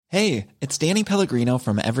Hey, it's Danny Pellegrino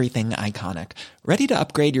from Everything Iconic. Ready to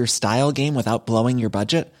upgrade your style game without blowing your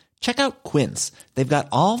budget? Check out Quince. They've got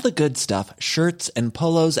all the good stuff, shirts and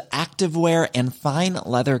polos, activewear, and fine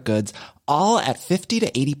leather goods, all at 50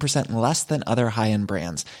 to 80% less than other high-end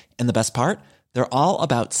brands. And the best part? They're all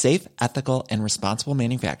about safe, ethical, and responsible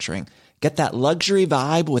manufacturing. Get that luxury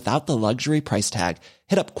vibe without the luxury price tag.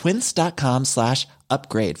 Hit up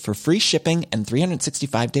quince.com/upgrade for free shipping and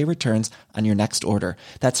 365-day returns on your next order.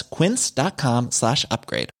 That's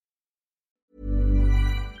quince.com/upgrade.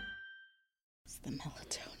 It's the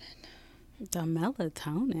melatonin. The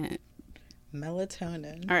melatonin.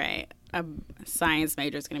 Melatonin. All right. A science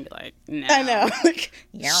major is going to be like, no. I know.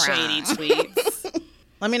 Shady tweets.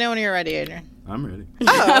 Let me know when you're ready, Adrian. I'm ready.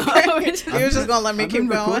 Oh, okay. You were just going to let me keep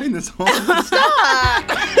going? I've been recording this whole time. Stop!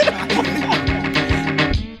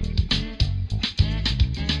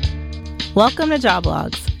 Welcome to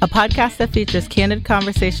Joblogs, a podcast that features candid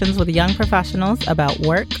conversations with young professionals about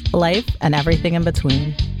work, life, and everything in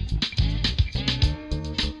between.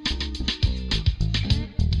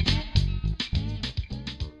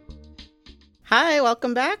 Hi,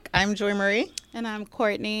 welcome back. I'm Joy Marie. And I'm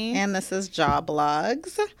Courtney. And this is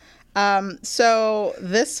Joblogs. So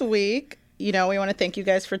this week, we want to thank you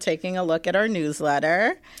guys for taking a look at our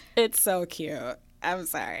newsletter. It's so cute. I'm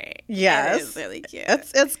sorry. Yes. It is really cute.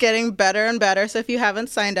 It's getting better and better. So if you haven't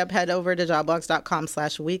signed up, head over to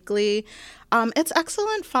joblogs.com/weekly. It's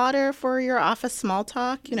excellent fodder for your office small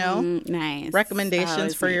talk, nice.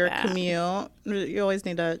 Recommendations for your commute. You always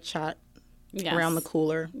need to chat. Yes. Around the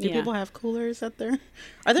cooler. Do people have coolers at there?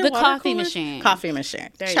 Are there the water coffee coolers? machine? Coffee machine.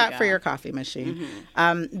 There Chat you for go. your coffee machine.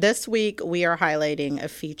 Mm-hmm. This week, we are highlighting a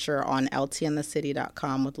feature on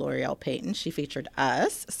ltandthecity.com with L'Oreal Payton. She featured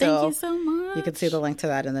us. Thank you so much. You can see the link to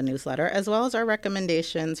that in the newsletter, as well as our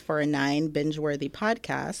recommendations for 9 binge-worthy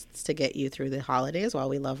podcasts to get you through the holidays while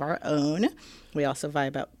we love our own. We also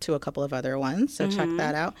vibe out to a couple of other ones, so check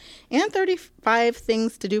that out. And 35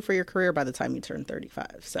 things to do for your career by the time you turn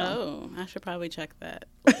 35. So. Oh, I should probably check that.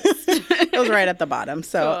 It was right at the bottom.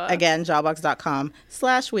 So Cool. Again,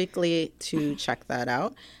 jobbox.com/weekly to check that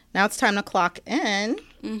out. Now it's time to clock in.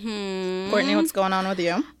 Mm-hmm. Courtney, what's going on with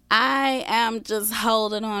you? I am just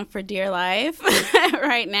holding on for dear life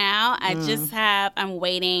right now. I'm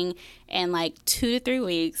waiting in like 2 to 3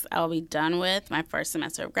 weeks. I'll be done with my first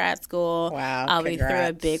semester of grad school. Wow, I'll be through a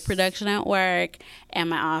congrats. big production at work, and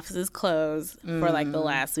my office is closed for like the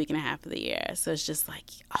last week and a half of the year. So it's just like,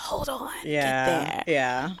 hold on, get there.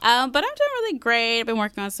 Yeah. But I'm doing really great. I've been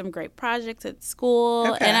working on some great projects at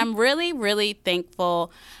school, Okay. and I'm really, really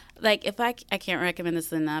thankful. Like, if I can't recommend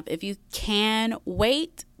this enough. If you can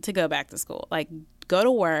wait to go back to school, like go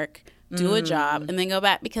to work, do a job, and then go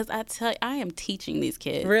back, because I tell you, I am teaching these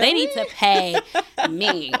kids. Really? They need to pay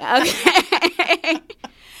me, okay?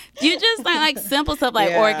 You just like simple stuff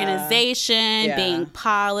like Yeah. organization, Yeah. being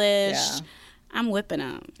polished. Yeah. I'm whipping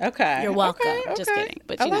them. Okay. You're welcome. Okay. Just kidding.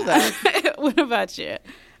 But I you love know. that. What about you?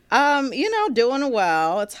 Doing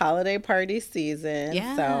well. It's holiday party season.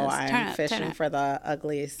 Yes. So Turn I'm up, fishing turn up. for the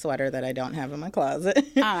ugly sweater that I don't have in my closet.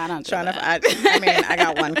 Oh, I don't do Trying that. I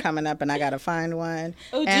got one coming up and I got to find one.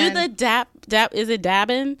 Oh, And do the dab, is it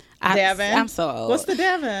dabbing? Davin? I'm so old. What's the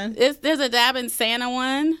Davin? There's a dabbing Santa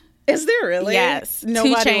one. Is there really? Yes.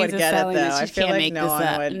 Nobody 2 Chainz would is get it selling though. this. I You feel can't like make no this one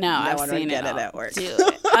up. would. No, I've one seen would get it it all. at work. Do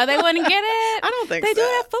it. Oh, they wouldn't get it? I don't think they so. do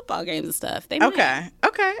it at football games and stuff. They might. Okay.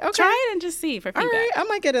 Try it and just see for All feedback. right, I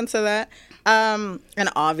might get into that. And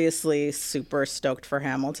obviously, super stoked for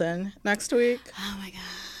Hamilton next week. Oh my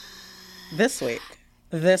god. This week.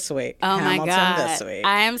 Oh my Hamilton god. this week.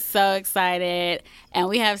 I am so excited. And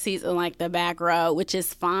we have seats in like the back row, which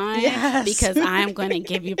is fine Yes. because I'm going to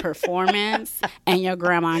give you performance and your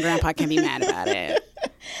grandma and grandpa can be mad about it.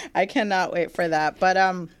 I cannot wait for that. But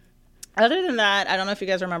other than that, I don't know if you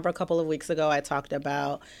guys remember a couple of weeks ago, I talked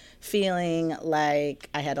about feeling like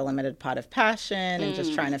I had a limited pot of passion and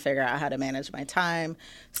just trying to figure out how to manage my time.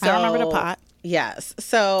 So, I remember the pot. Yes.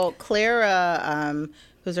 So Clara,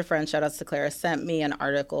 who's a friend, shout outs to Clara, sent me an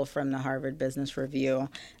article from the Harvard Business Review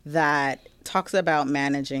that talks about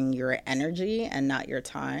managing your energy and not your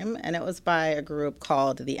time. And it was by a group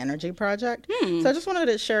called The Energy Project. So I just wanted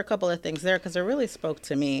to share a couple of things there because it really spoke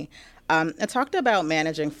to me. It talked about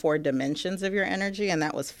managing 4 dimensions of your energy, and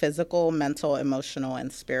that was physical, mental, emotional,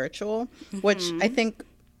 and spiritual, which I think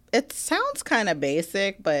it sounds kind of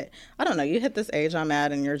basic, but I don't know. You hit this age I'm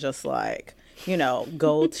at, and you're just like,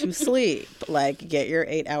 go to sleep, like get your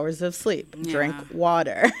 8 hours of sleep, drink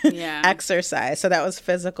water, exercise. So that was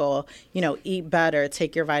physical, eat better,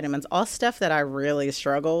 take your vitamins, all stuff that I really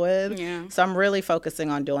struggle with. Yeah. So I'm really focusing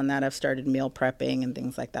on doing that. I've started meal prepping and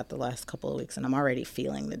things like that the last couple of weeks, and I'm already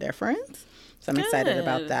feeling the difference. So I'm excited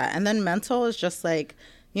about that. And then mental is just like,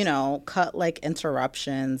 cut like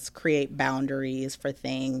interruptions, create boundaries for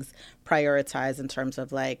things, prioritize in terms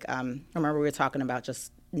of like, remember we were talking about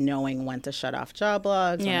just knowing when to shut off job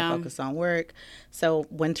logs, when to focus on work. So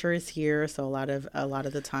winter is here, so a lot of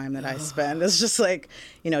the time that I spend is just like,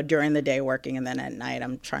 during the day working, and then at night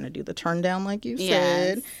I'm trying to do the turn down like you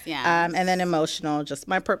said. And then emotional, just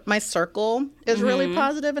my circle is really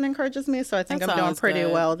positive and encourages me, so I think I'm doing pretty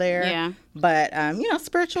well there. Yeah. But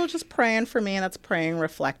spiritual, just praying for me, and that's praying,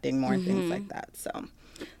 reflecting more, things like that. So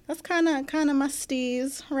that's kind of my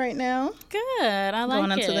steez right now. Good. I like it.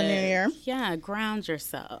 Going into the new year. Yeah, ground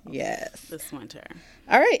yourself. Yes. This winter.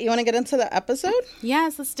 All right, you want to get into the episode?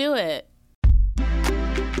 Yes, let's do it.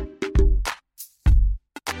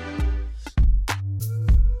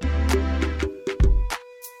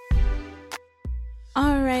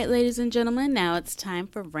 All right, ladies and gentlemen, now it's time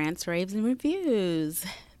for Rants, Raves, and Reviews.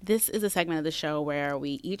 This is a segment of the show where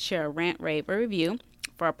we each share a rant, rave, or review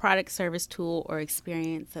for a product, service, tool, or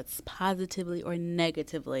experience that's positively or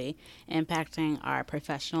negatively impacting our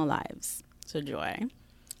professional lives. So, Joy.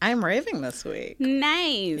 I'm raving this week.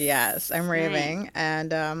 Nice. Yes, I'm raving. Nice.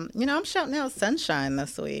 And, I'm shouting out sunshine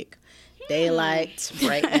this week. Daylight,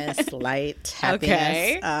 brightness, light,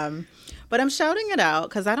 happiness. Okay. But I'm shouting it out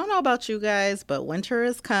because I don't know about you guys, but winter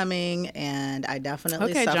is coming, and I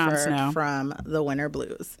definitely suffer from the winter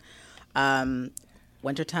blues.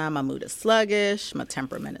 Wintertime, my mood is sluggish. My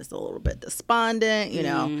temperament is a little bit despondent.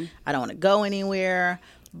 I don't want to go anywhere.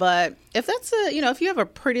 But if that's if you have a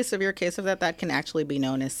pretty severe case of that can actually be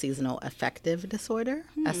known as seasonal affective disorder,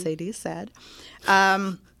 SAD, SAD.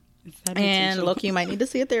 And look, you might need to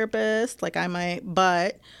see a therapist, like I might.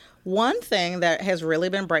 But one thing that has really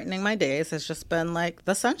been brightening my days has just been like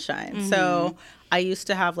the sunshine. So I used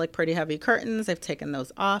to have like pretty heavy curtains. I've taken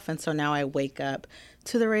those off. And so now I wake up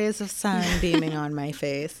to the rays of sun beaming on my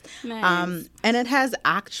face. Nice. And it has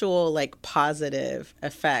actual like positive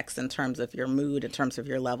effects in terms of your mood, in terms of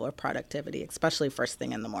your level of productivity, especially first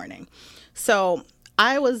thing in the morning. So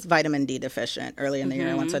I was vitamin D deficient early in the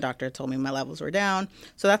year. Once a doctor told me my levels were down.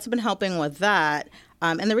 So that's been helping with that.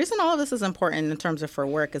 And the reason all of this is important in terms of for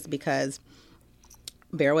work is because,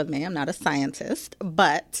 bear with me, I'm not a scientist,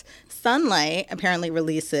 but sunlight apparently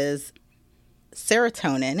releases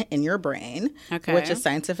serotonin in your brain, which is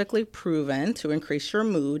scientifically proven to increase your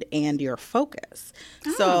mood and your focus.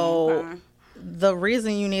 The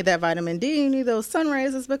reason you need that vitamin D, you need those sun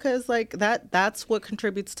rays, is because like that's what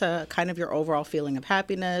contributes to kind of your overall feeling of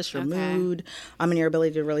happiness, your mood, and your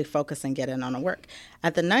ability to really focus and get in on the work.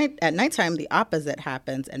 At nighttime, the opposite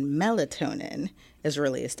happens, and melatonin is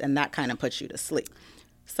released, and that kind of puts you to sleep.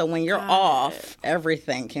 So when you're off,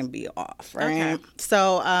 everything can be off, right? Okay.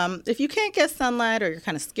 So if you can't get sunlight, or you're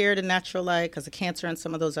kind of scared of natural light because of cancer and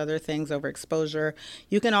some of those other things, overexposure,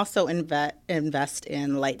 you can also invest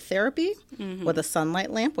in light therapy with a sunlight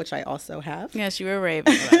lamp, which I also have. Yes, you were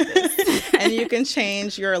raving about this. And you can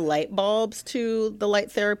change your light bulbs to the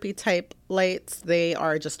light therapy type lights. They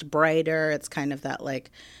are just brighter. It's kind of that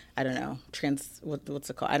like, I don't know, what's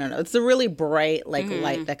it called? I don't know. It's a really bright like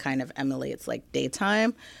light that kind of emulates like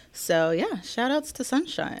daytime. So yeah, shout outs to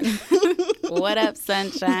sunshine. What up,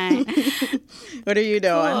 sunshine? What are you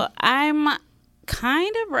doing? Cool. I'm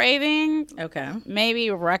kind of raving. Okay.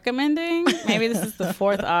 Maybe recommending. Maybe this is the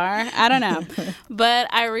fourth R. I don't know.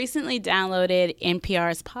 But I recently downloaded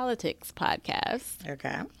NPR's Politics podcast.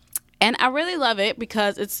 Okay. And I really love it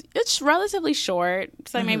because it's relatively short.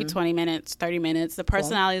 It's like maybe 20 minutes, 30 minutes. The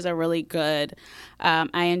personalities are really good.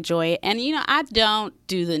 I enjoy it. And, I don't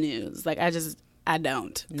do the news. Like, I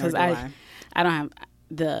don't. Because I don't have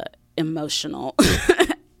the emotional...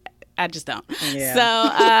 I just don't. Yeah.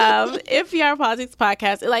 So NPR Politics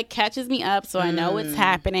podcast, it like catches me up so I know what's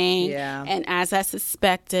happening. Yeah. And as I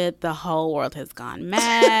suspected, the whole world has gone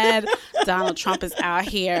mad. Donald Trump is out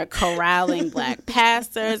here corralling black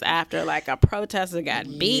pastors after like a protester got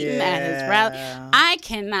beaten at his rally. I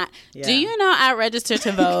cannot. Yeah. Do you know I registered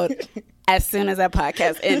to vote as soon as that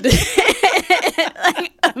podcast ended?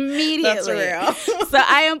 Like immediately. That's real. So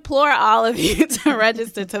I implore all of you to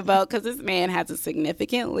register to vote because this man has a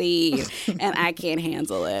significant lead and I can't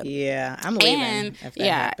handle it. Yeah, I'm leaving. And if that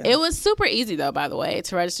happens. It was super easy though, by the way,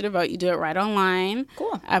 to register to vote. You do it right online.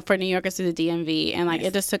 Cool. For New Yorkers through the DMV, and like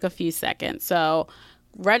it just took a few seconds. So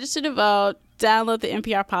register to vote. download the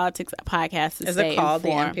NPR Politics podcast to stay Is it called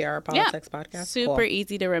informed. the NPR Politics podcast? Super Cool.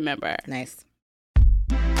 easy to remember. Nice.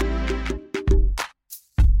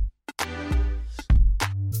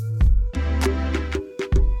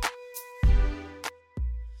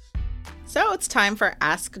 So it's time for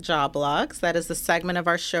Ask Joblogs. That is the segment of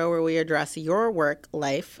our show where we address your work,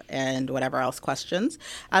 life, and whatever else questions.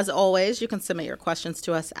 As always, you can submit your questions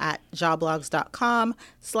to us at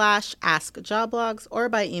joblogs.com/askjoblogs or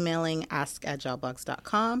by emailing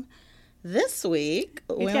ask@joblogs.com. This week,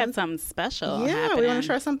 We've got something special we happening. want to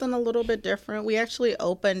try something a little bit different. We actually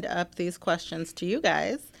opened up these questions to you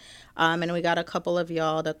guys, and we got a couple of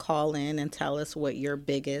y'all to call in and tell us what your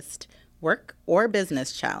biggest work or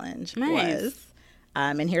business challenge was.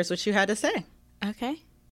 And here's what you had to say. Okay.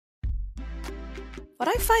 What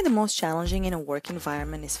I find the most challenging in a work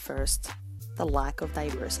environment is first, the lack of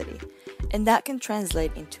diversity. And that can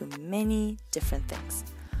translate into many different things.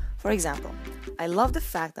 For example, I love the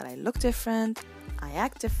fact that I look different, I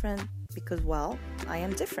act different, because, well, I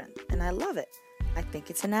am different and I love it. I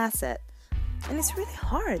think it's an asset. And it's really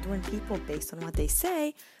hard when people, based on what they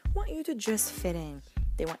say, want you to just fit in.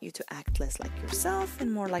 They want you to act less like yourself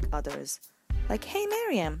and more like others. Like, hey,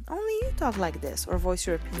 Miriam, only you talk like this or voice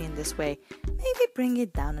your opinion this way. Maybe bring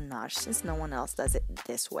it down a notch since no one else does it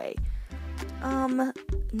this way.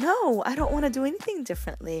 No, I don't want to do anything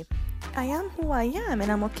differently. I am who I am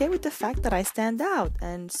and I'm okay with the fact that I stand out,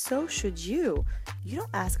 and so should you. You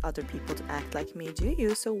don't ask other people to act like me, do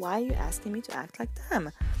you? So why are you asking me to act like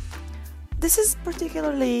them? This is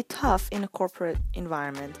particularly tough in a corporate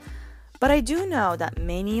environment. But I do know that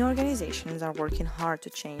many organizations are working hard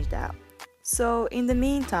to change that. So in the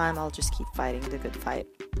meantime, I'll just keep fighting the good fight.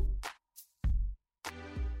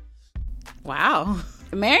 Wow.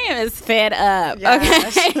 Miriam is fed up.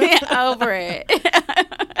 Yes. Okay. Over it.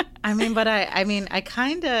 I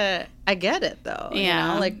get it though. Yeah.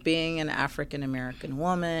 You know, like being an African American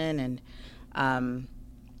woman, and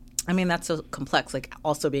that's so complex. Like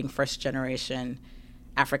also being first generation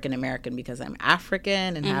African American because I'm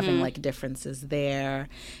African and having like differences there.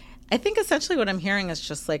 I think essentially what I'm hearing is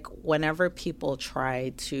just like whenever people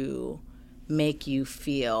try to make you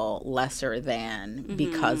feel lesser than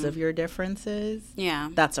because of your differences,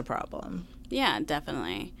 that's a problem. Yeah,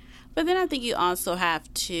 definitely. But then I think you also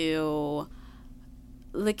have to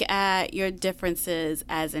look at your differences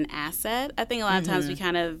as an asset. I think a lot of times we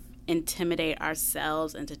kind of intimidate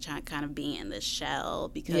ourselves into kind of being in this shell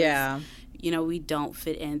because, we don't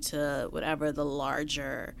fit into whatever the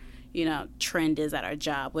larger, trend is at our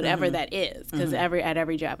job, whatever that is, because at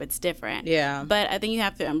every job it's different. Yeah. But I think you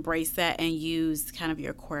have to embrace that and use kind of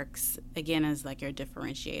your quirks, again, as like your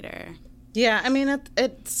differentiator. Yeah,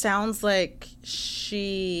 it sounds like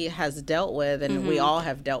she has dealt with, and we all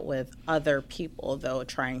have dealt with other people, though,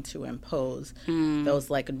 trying to impose those,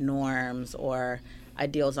 like, norms or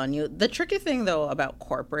ideals on you. The tricky thing, though, about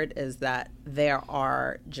corporate is that there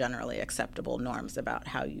are generally acceptable norms about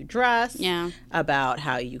how you dress, about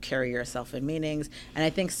how you carry yourself in meetings. And I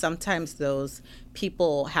think sometimes those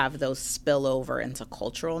people have those spill over into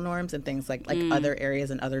cultural norms and things like other areas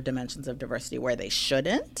and other dimensions of diversity where they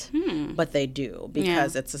shouldn't, but they do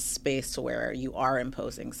because it's a space where you are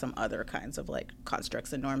imposing some other kinds of like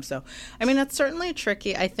constructs and norms. So, that's certainly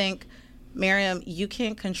tricky. I think, Miriam, you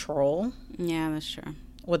can't control that's true.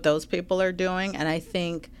 what those people are doing. And I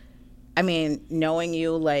think, knowing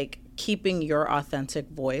you, like, keeping your authentic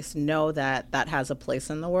voice, know that that has a place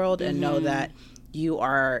in the world and know that you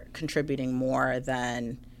are contributing more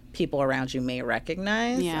than people around you may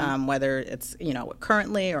recognize, whether it's,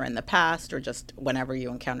 currently or in the past or just whenever you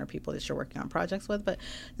encounter people that you're working on projects with. But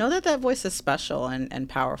know that that voice is special and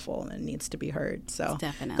powerful and needs to be heard. So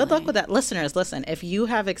definitely. Good luck with that. Listeners, listen, if you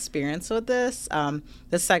have experience with this,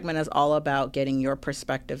 this segment is all about getting your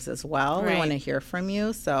perspectives as well. Right. We want to hear from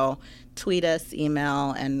you. So tweet us,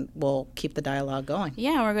 email, and we'll keep the dialogue going.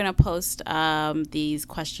 Yeah, we're going to post these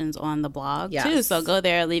questions on the blog, too. So go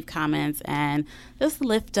there, leave comments, and just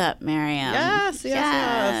lift up Miriam.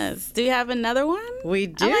 Yes. Do you have another one? We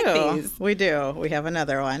do. I like these. We do. We have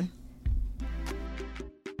another one.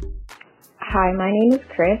 Hi, my name is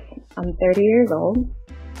Chris. I'm 30 years old.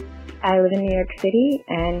 I live in New York City,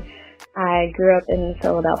 and I grew up in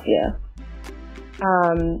Philadelphia.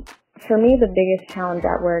 For me, the biggest challenge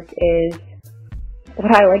at work is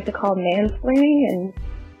what I like to call mansplaining, and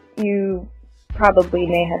you probably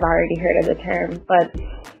may have already heard of the term, but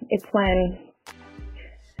it's when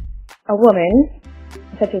a woman,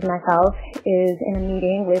 such as myself, is in a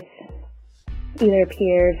meeting with either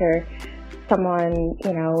peers or someone,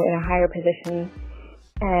 in a higher position,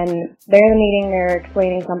 and they're in a meeting, they're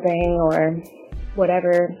explaining something or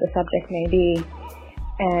whatever the subject may be.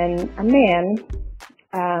 And a man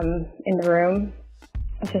in the room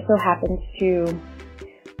just so happens to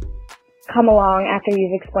come along after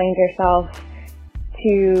you've explained yourself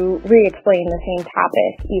to re-explain the same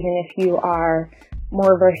topic, even if you are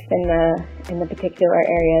more versed in the particular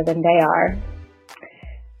area than they are.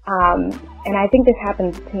 And I think this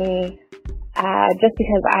happens to me just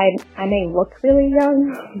because I may look really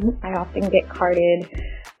young. I often get carded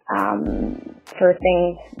for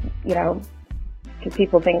things, because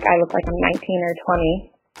people think I look like I'm 19 or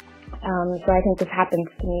 20. So I think this happens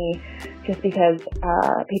to me just because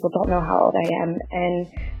people don't know how old I am, and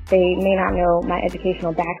they may not know my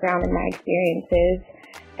educational background and my experiences.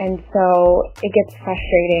 And so it gets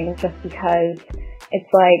frustrating just because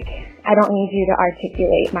it's like, I don't need you to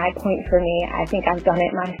articulate my point for me. I think I've done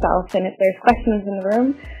it myself. And if there's questions in the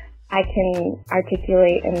room, I can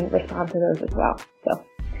articulate and respond to those as well. So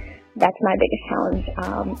that's my biggest challenge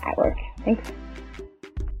at work. Thanks.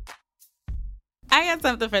 I got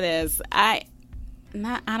something for this. I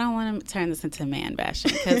don't want to turn this into man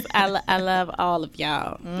bashing because I love all of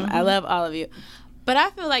y'all. Mm-hmm. I love all of you. But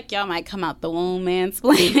I feel like y'all might come out the womb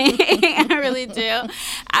mansplaining. I really do.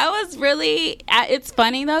 It's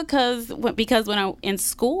funny though, because when I'm in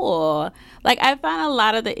school, like I found a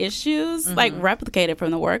lot of the issues like replicated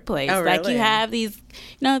from the workplace. Oh, like really? you have these,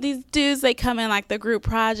 these dudes, they come in like the group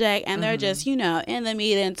project and they're just, in the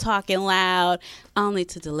meeting talking loud, only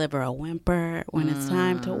to deliver a whimper when it's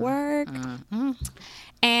time to work.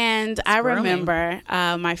 And I remember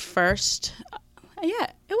my first...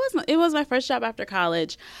 Yeah, it was my first job after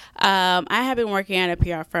college. I had been working at a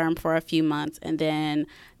PR firm for a few months, and then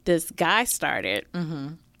this guy started,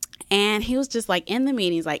 and he was just like in the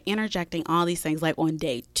meetings, like interjecting all these things, like on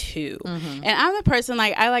day 2. And I'm the person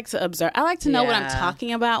like I like to observe. I like to know what I'm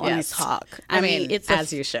talking about when I talk. I mean, it's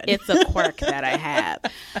as you should. It's a quirk that I have.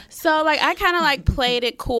 So like I kind of like played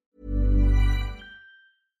it cool.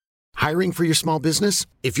 Hiring for your small business?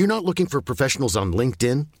 If you're not looking for professionals on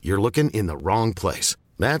LinkedIn, you're looking in the wrong place.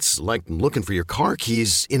 That's like looking for your car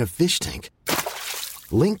keys in a fish tank.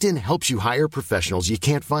 LinkedIn helps you hire professionals you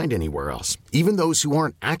can't find anywhere else, even those who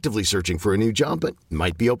aren't actively searching for a new job but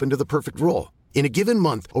might be open to the perfect role. In a given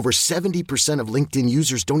month, over 70% of LinkedIn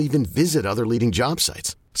users don't even visit other leading job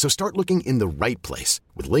sites. So start looking in the right place.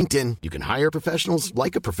 With LinkedIn, you can hire professionals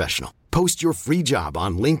like a professional. Post your free job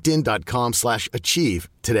on linkedin.com/achieve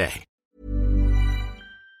today.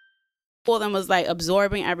 And was like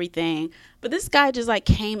absorbing everything, but this guy just like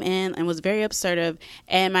came in and was very assertive,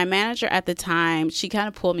 and my manager at the time, she kind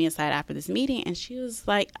of pulled me aside after this meeting and she was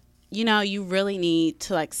like, you really need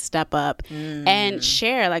to like step up and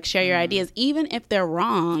share your ideas, even if they're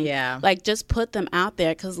wrong. Like just put them out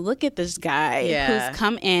there, because look at this guy who's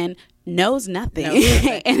come in, knows nothing. And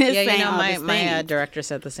is saying all these my things. director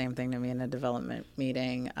said the same thing to me in a development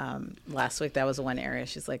meeting last week. That was one area.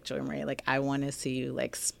 She's like, Joy Marie, like I want to see you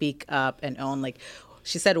like speak up and own. Like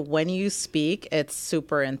she said, when you speak, it's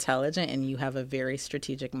super intelligent and you have a very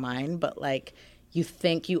strategic mind, but like you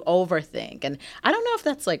overthink. And I don't know if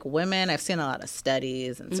that's like women. I've seen a lot of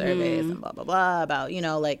studies and surveys and blah, blah, blah about,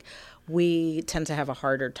 like we tend to have a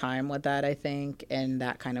harder time with that, I think, in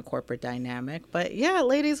that kind of corporate dynamic. But yeah,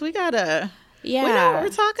 ladies, we know what we're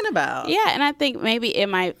talking about. Yeah, and I think maybe it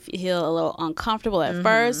might feel a little uncomfortable at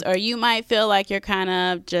first, or you might feel like you're kind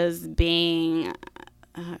of just being...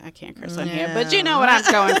 I can't curse on here, but you know what I'm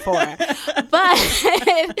going for. But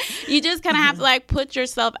you just kind of have to like put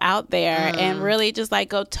yourself out there and really just like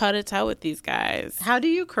go toe to toe with these guys. How do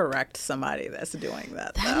you correct somebody that's doing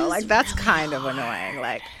that though? Like that's really kind of annoying.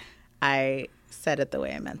 Like I said it the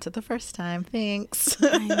way I meant it the first time. Thanks.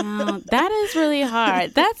 I know. That is really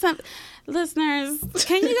hard. That's listeners,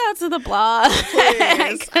 can you go to the blog?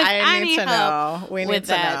 Please. I need to know. We need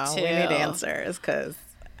to know. Too. We need answers because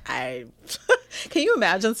can you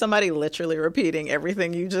imagine somebody literally repeating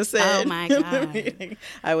everything you just said? Oh my God.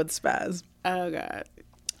 I would spaz. Oh God.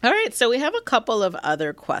 All right, so we have a couple of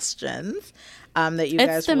other questions that you guys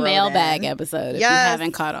wrote. It's the mailbag episode if you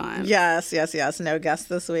haven't caught on. Yes. No guests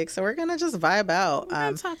this week, so we're going to just vibe out. We're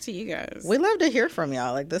going to talk to you guys. We love to hear from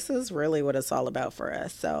y'all. Like, this is really what it's all about for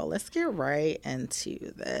us. So let's get right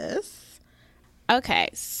into this. Okay,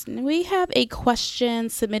 so we have a question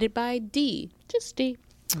submitted by D. Just D.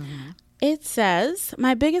 Mm-hmm. It says,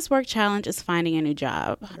 my biggest work challenge is finding a new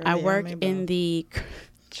job. I work in the...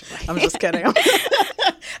 I'm just kidding.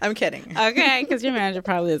 I'm kidding. Okay, because your manager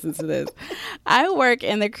probably listens to this. I work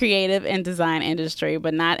in the creative and design industry,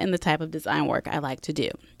 but not in the type of design work I like to do.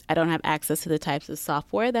 I don't have access to the types of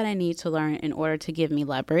software that I need to learn in order to give me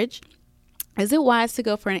leverage. Is it wise to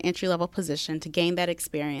go for an entry-level position to gain that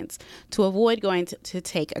experience, to avoid going to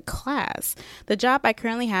take a class? The job I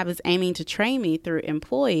currently have is aiming to train me through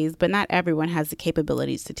employees, but not everyone has the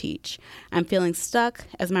capabilities to teach. I'm feeling stuck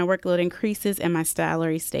as my workload increases and my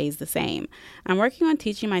salary stays the same. I'm working on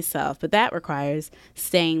teaching myself, but that requires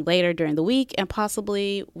staying later during the week and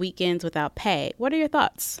possibly weekends without pay. What are your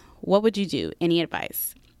thoughts? What would you do? Any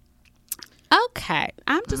advice? Okay,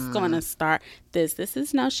 I'm just going to start this. This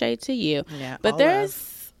is no shade to you. Yeah, but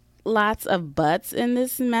there's lots of buts in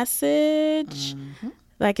this message.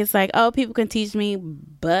 Like, it's like, oh, people can teach me,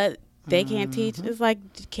 but they can't teach. It's like,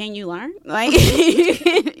 can you learn? Like,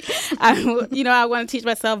 I want to teach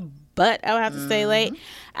myself, but I would have to stay late.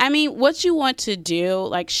 I mean, what you want to do,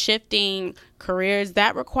 like shifting careers,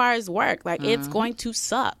 that requires work. Like, it's going to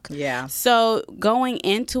suck. Yeah. So going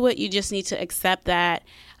into it, you just need to accept that.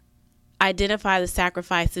 Identify the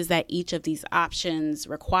sacrifices that each of these options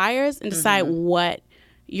requires and decide what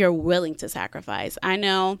you're willing to sacrifice. I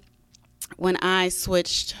know when I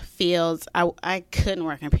switched fields, I couldn't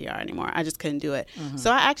work in PR anymore. I just couldn't do it.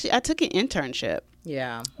 So I took an internship.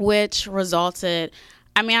 Yeah. Which resulted,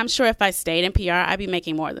 I mean, I'm sure if I stayed in PR, I'd be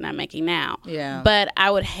making more than I'm making now. Yeah. But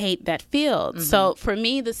I would hate that field. So for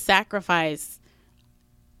me, the sacrifice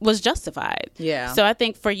was justified. Yeah. So I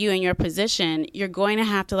think for you in your position, you're going to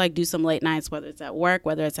have to like do some late nights, whether it's at work,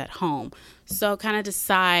 whether it's at home. So kind of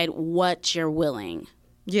decide what you're willing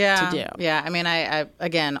to do. Yeah. I mean, I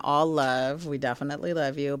again, all love. We definitely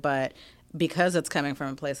love you, but because it's coming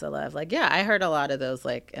from a place of love, like, yeah, I heard a lot of those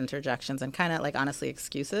like interjections and kind of like honestly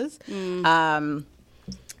excuses.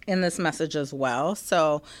 In this message as well.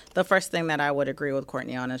 So the first thing that I would agree with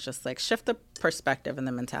Courtney on is just like shift the perspective and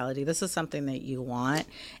the mentality. This is something that you want,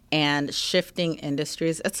 and shifting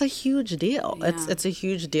industries, it's a huge deal. Yeah. It's a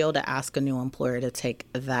huge deal to ask a new employer to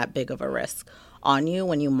take that big of a risk on you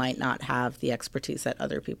when you might not have the expertise that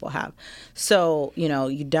other people have. So,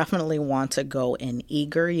 you definitely want to go in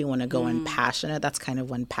eager. You want to go in passionate. That's kind of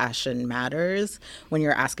when passion matters, when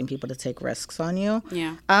you're asking people to take risks on you.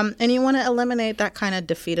 Yeah. And you want to eliminate that kind of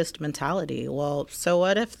defeatist mentality. Well, so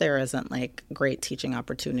what if there isn't like great teaching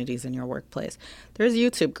opportunities in your workplace? There's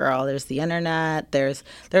YouTube, girl. There's the internet. There's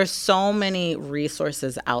so many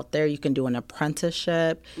resources out there. You can do an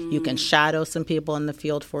apprenticeship. You can shadow some people in the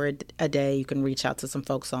field for a day. You can reach out to some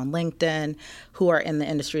folks on LinkedIn who are in the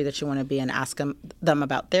industry that you want to be and ask them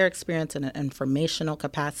about their experience in an informational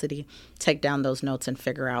capacity. Take down those notes and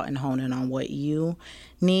figure out and hone in on what you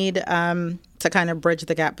need to kind of bridge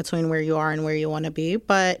the gap between where you are and where you want to be.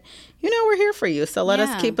 But, we're here for you. So let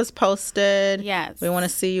us keep us posted. Yes. We want to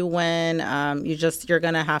see you win. You're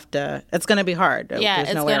going to have to, it's going to be hard. Yeah,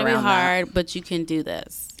 There's it's going to be hard, but you can do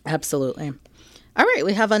this. Absolutely. All right,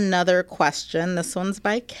 we have another question. This one's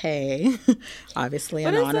by Kay, obviously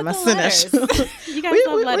What anonymous is it, the initial. You guys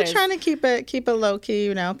love We're letters. trying to keep it low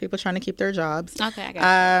key. People trying to keep their jobs. Okay, I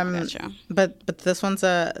got you. But this one's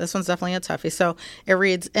definitely a toughie. So it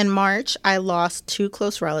reads: in March, I lost 2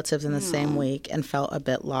 close relatives in the same week and felt a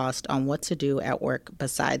bit lost on what to do at work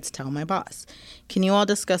besides tell my boss. Can you all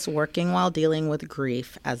discuss working while dealing with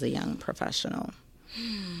grief as a young professional?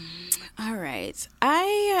 All right.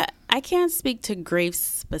 I can't speak to grief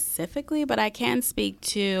specifically, but I can speak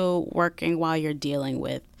to working while you're dealing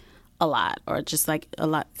with a lot, or just like a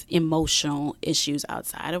lot emotional issues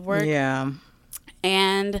outside of work. Yeah.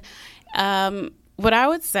 And what I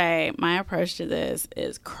would say, my approach to this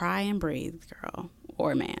is cry and breathe, girl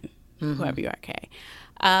or man, whoever you are, Kay.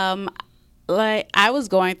 Like, I was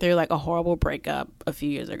going through like a horrible breakup a few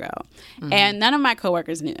years ago, and none of my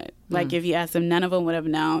coworkers knew it. Like, if you asked them, none of them would have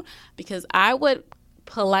known, because I would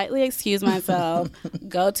politely excuse myself,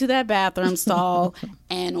 go to that bathroom stall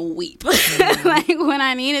and weep like when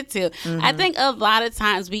I needed to. I think a lot of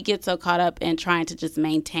times we get so caught up in trying to just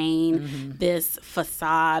maintain this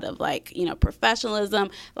facade of like, professionalism.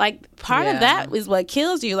 Like, part of that is what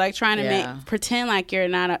kills you, like trying to pretend like you're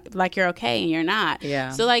not, like you're okay and you're not.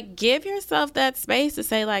 Yeah. So like, give yourself that space to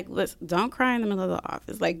say like, listen, don't cry in the middle of the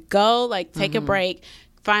office. Like, go, like take a break,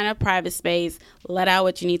 find a private space, let out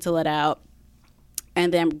what you need to let out,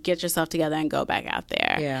 and then get yourself together and go back out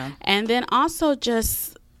there. Yeah. And then also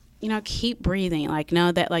just, keep breathing. Like,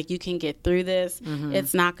 know that, like, you can get through this.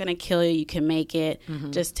 It's not going to kill you. You can make it.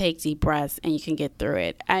 Just take deep breaths and you can get through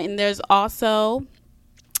it. And there's also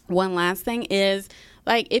one last thing is,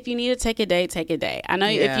 like, if you need to take a day, take a day. I know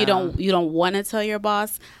if you don't want to tell your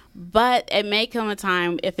boss, but it may come a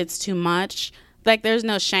time if it's too much. Like, there's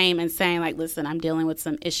no shame in saying, like, listen, I'm dealing with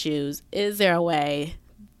some issues. Is there a way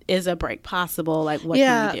is a break possible? Like, what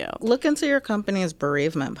can we do? Look into your company's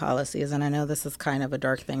bereavement policies. And I know this is kind of a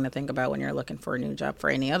dark thing to think about when you're looking for a new job for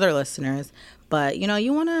any other listeners. But,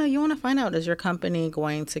 you want to find out, is your company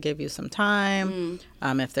going to give you some time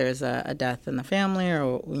if there's a death in the family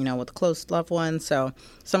or, with close loved ones. So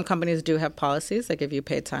some companies do have policies that give you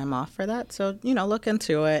paid time off for that. So, look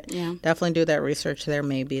into it. Yeah. Definitely do that research. There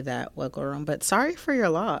may be that wiggle room. But sorry for your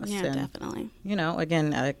loss. Yeah, and, definitely.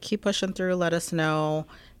 Again, keep pushing through. Let us know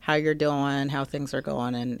how you're doing, how things are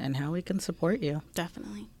going, and how we can support you.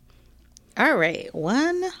 Definitely. All right.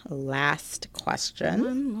 One last question.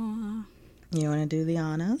 One more. You want to do the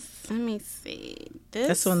honors? Let me see.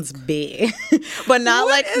 This one's B, but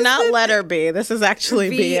not letter B. This is actually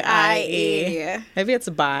B-I-E. Maybe it's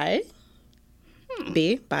bi.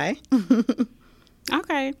 B, bye.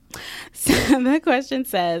 Okay. So the question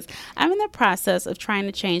says, I'm in the process of trying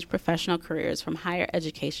to change professional careers from higher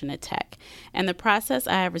education to tech. In the process,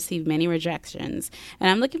 I have received many rejections, and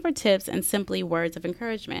I'm looking for tips and simply words of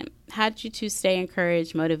encouragement. How did you two stay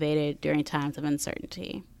encouraged, motivated during times of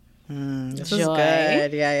uncertainty? This is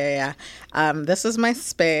good. Yeah. This is my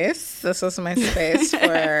space.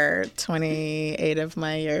 For 28 of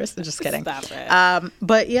my years. I'm just kidding. Stop it.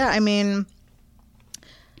 But yeah, I mean,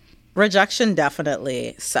 rejection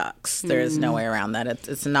definitely sucks. There is no way around that.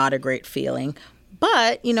 It's not a great feeling.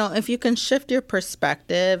 But, if you can shift your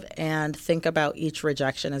perspective and think about each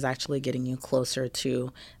rejection as actually getting you closer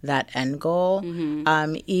to that end goal,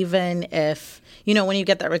 even if, when you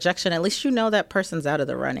get that rejection, at least that person's out of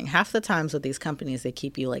the running. Half the times with these companies, they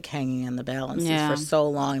keep you hanging in the balance for so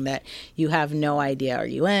long that you have no idea, are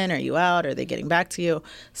you in, are you out, are they getting back to you?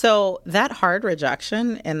 So that hard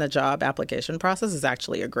rejection in the job application process is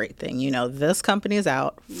actually a great thing. This company is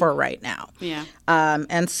out for right now. Yeah.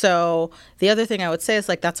 And so the other thing I would say is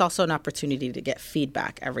that's also an opportunity to get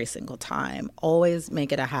feedback every single time. Always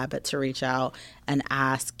make it a habit to reach out and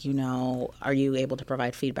ask, are you able to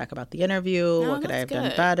provide feedback about the interview? What could I have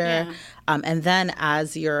done better? Yeah. And then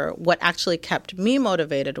what actually kept me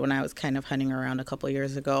motivated when I was kind of hunting around a couple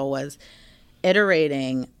years ago was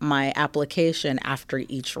iterating my application after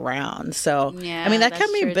each round. So, that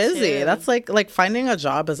kept me busy. Too. That's like finding a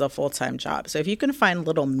job is a full-time job. So if you can find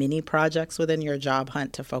little mini projects within your job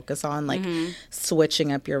hunt to focus on,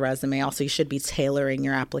 switching up your resume. Also, you should be tailoring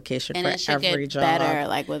your application and for every job. Better,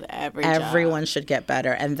 with every job. Everyone should get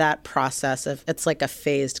better. And that process it's like a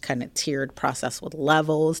phased kind of tiered process with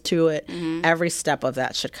levels to it. Every step of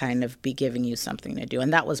that should kind of be giving you something to do.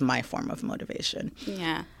 And that was my form of motivation.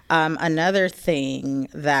 Yeah. Another thing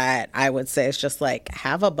that I would say is just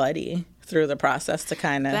have a buddy through the process to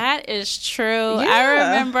kind of. That is true. Yeah. I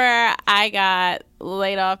remember I got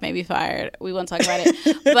laid off, maybe fired. We won't talk about it.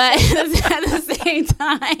 But at the same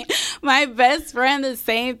time, my best friend, the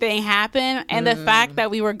same thing happened. And the fact that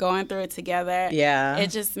we were going through it together,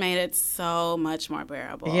 it just made it so much more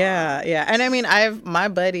bearable. Yeah. And I mean, my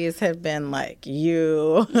buddies have been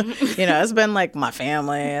you, it's been my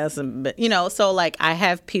family, so I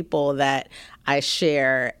have people that I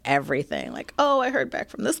share everything. I heard back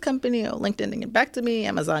from this company. LinkedIn didn't get back to me.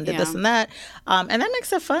 Amazon did this and that. And that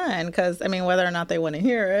makes it fun because, whether or not they want to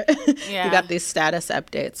hear it, you got these status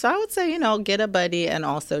updates. So I would say, get a buddy and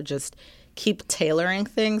also just keep tailoring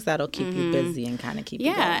things that'll keep you busy and kind of keep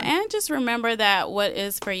you going. And just remember that what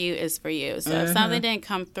is for you is for you. So if something didn't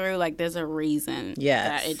come through, there's a reason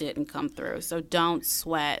that it didn't come through. So don't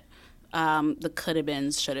sweat the could have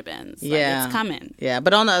been, should have been. It's coming. Yeah,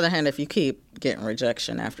 but on the other hand, if you keep getting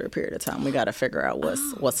rejection after a period of time, we got to figure out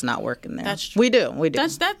what's not working there. That's true. We do.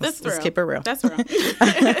 That's Let's keep it real. That's real.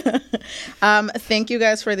 Thank you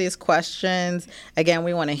guys for these questions. Again,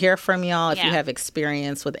 we want to hear from y'all. If you have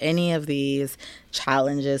experience with any of these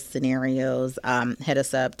challenges, scenarios, hit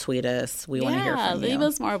us up, tweet us. We want to hear from you. Leave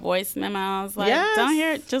us more voice memos. Don't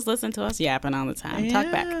hear it. Just listen to us yapping all the time.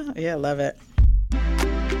 Talk back. Yeah, love it.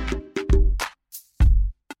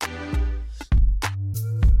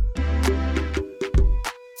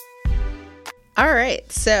 All right,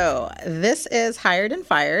 so this is Hired and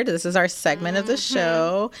Fired. This is our segment of the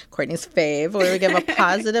show, Courtney's fave, where we give a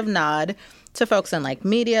positive nod to folks in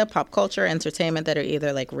media, pop culture, entertainment that are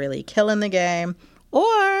either really killing the game,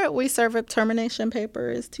 or we serve up termination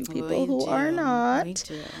papers to people who are not. We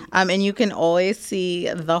do. And you can always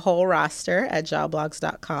see the whole roster at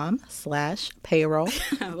jobloggs.com/payroll.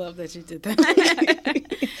 I love that you did that.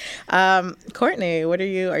 Courtney,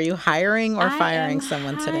 are you hiring or firing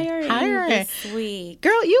someone today? Hiring this week.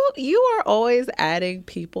 Girl, you are always adding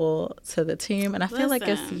people to the team, and I feel like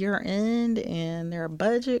it's year end and there are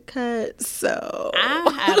budget cuts. So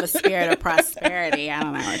I have a spirit of prosperity. I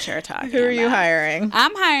don't know what you're talking about. Who are you hiring? hiring?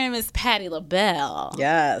 I'm hiring Miss Patti LaBelle.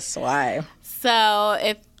 Yes. Why? So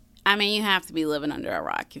you have to be living under a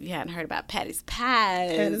rock if you hadn't heard about Patty's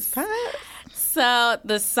Pies. Patty's Pies. So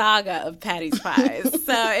the saga of Patty's Pies.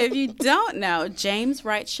 So if you don't know, James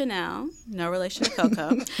Wright Chanel, no relation to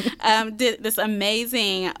Coco, did this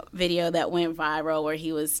amazing video that went viral where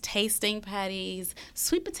he was tasting Patty's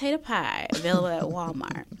sweet potato pie available at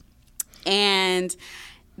Walmart. And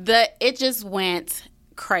it just went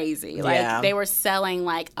crazy. Like they were selling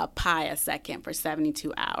like a pie a second for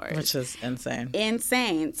 72 hours. Which is insane.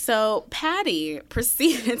 Insane. So Patty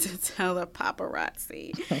proceeded to tell the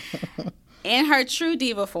paparazzi in her true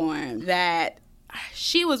diva form that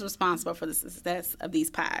she was responsible for the success of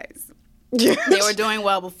these pies. They were doing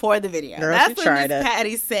well before the video. Girl, that's what Miss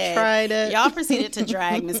Patty said. Tried it. Y'all proceeded to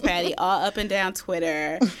drag Miss Patty all up and down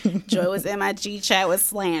Twitter. Joy was in my G chat with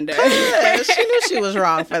slander. Yeah, she knew she was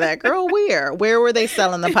wrong for that. Girl, where were they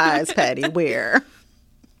selling the pies, Patty? Where?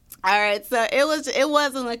 All right, so it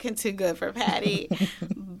wasn't looking too good for Patty,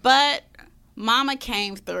 but Mama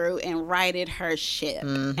came through and righted her ship.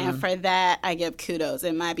 Mm-hmm. And for that, I give kudos.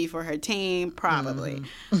 It might be for her team, probably.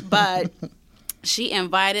 Mm-hmm. But she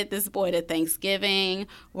invited this boy to Thanksgiving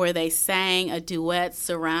where they sang a duet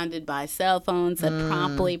surrounded by cell phones and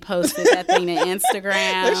promptly posted that thing to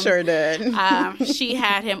Instagram. They sure did. She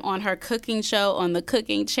had him on her cooking show on the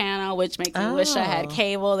Cooking Channel, which makes me wish I had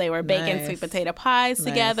cable. They were baking sweet potato pies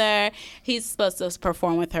together. He's supposed to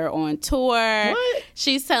perform with her on tour. What?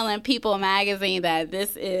 She's telling People magazine that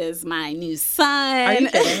this is my new son. Are you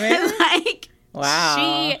kidding me? Like, wow.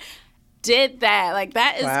 She did that. Like,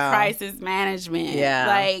 that is crisis management. Yeah.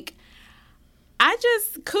 Like, I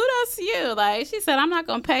just, kudos to you. Like, she said, I'm not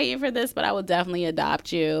going to pay you for this, but I will definitely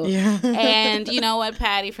adopt you. Yeah. And you know what,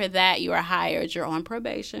 Patty? For that, you are hired. You're on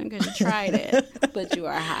probation because you tried it, but you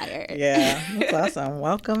are hired. Yeah. That's awesome.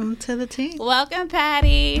 Welcome to the team. Welcome,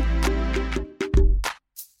 Patty.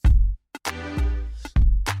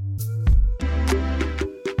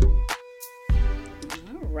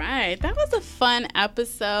 Right. That was a fun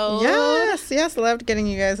episode. Yes. Loved getting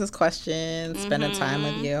you guys' questions, spending time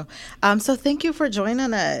with you. So thank you for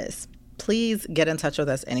joining us. Please get in touch with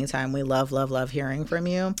us anytime. We love hearing from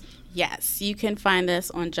you. Yes. You can find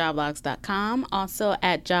us on jobblogs.com, also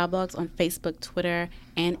at Jobblogs on Facebook, Twitter,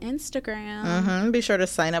 and Instagram. Mm-hmm. Be sure to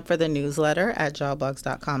sign up for the newsletter at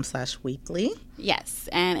jobblogs.com/weekly. Yes.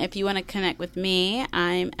 And if you want to connect with me,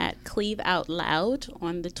 I'm at Cleave Out Loud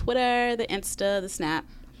on the Twitter, the Insta, the Snap.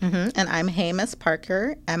 Mm-hmm. And I'm Hamis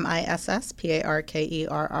Parker,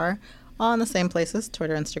 MISSPARKERR, all in the same places,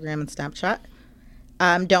 Twitter, Instagram, and Snapchat.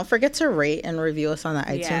 Don't forget to rate and review us on the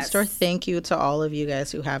iTunes store. Thank you to all of you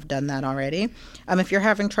guys who have done that already. If you're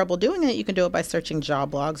having trouble doing it, you can do it by searching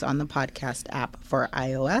Jobblogs on the podcast app for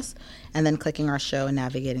iOS and then clicking our show and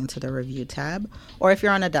navigating to the review tab. Or if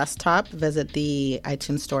you're on a desktop, visit the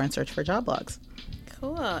iTunes store and search for Jobblogs.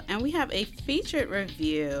 Cool. And we have a featured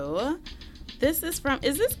review. This is from,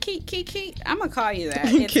 is this Keet? I'm going to call you that.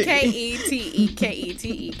 It's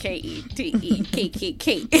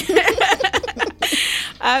KETEKETEKETEKET.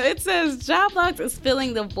 It says, Jobblogs is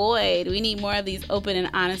filling the void. We need more of these open and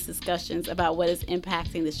honest discussions about what is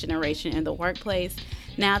impacting this generation in the workplace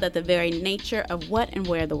now that the very nature of what and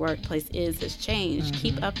where the workplace is has changed. Mm-hmm.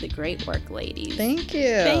 Keep up the great work, ladies. Thank you.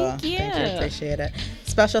 Thank you. Appreciate it.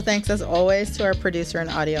 Special thanks, as always, to our producer and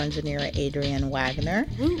audio engineer, Adrian Wagner.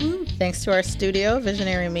 Woo-woo. Thanks to our studio,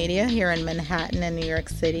 Visionary Media, here in Manhattan and New York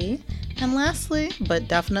City. And lastly, but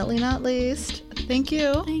definitely not least, thank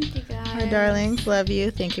you. Thank you, guys. Our darlings, love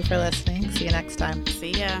you. Thank you for listening. See you next time.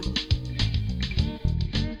 See ya.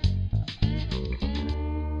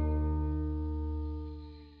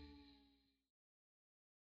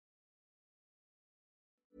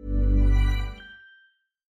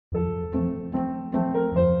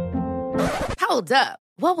 Hold up.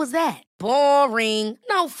 What was that? Boring.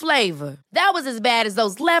 No flavor. That was as bad as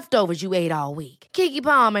those leftovers you ate all week. Keke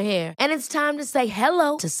Palmer here. And it's time to say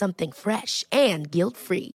hello to something fresh and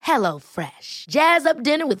guilt-free. Hello Fresh. Jazz up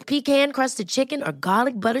dinner with pecan-crusted chicken or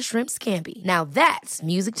garlic butter shrimp scampi. Now that's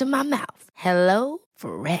music to my mouth. Hello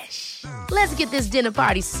Fresh. Let's get this dinner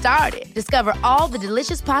party started. Discover all the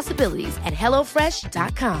delicious possibilities at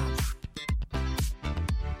HelloFresh.com.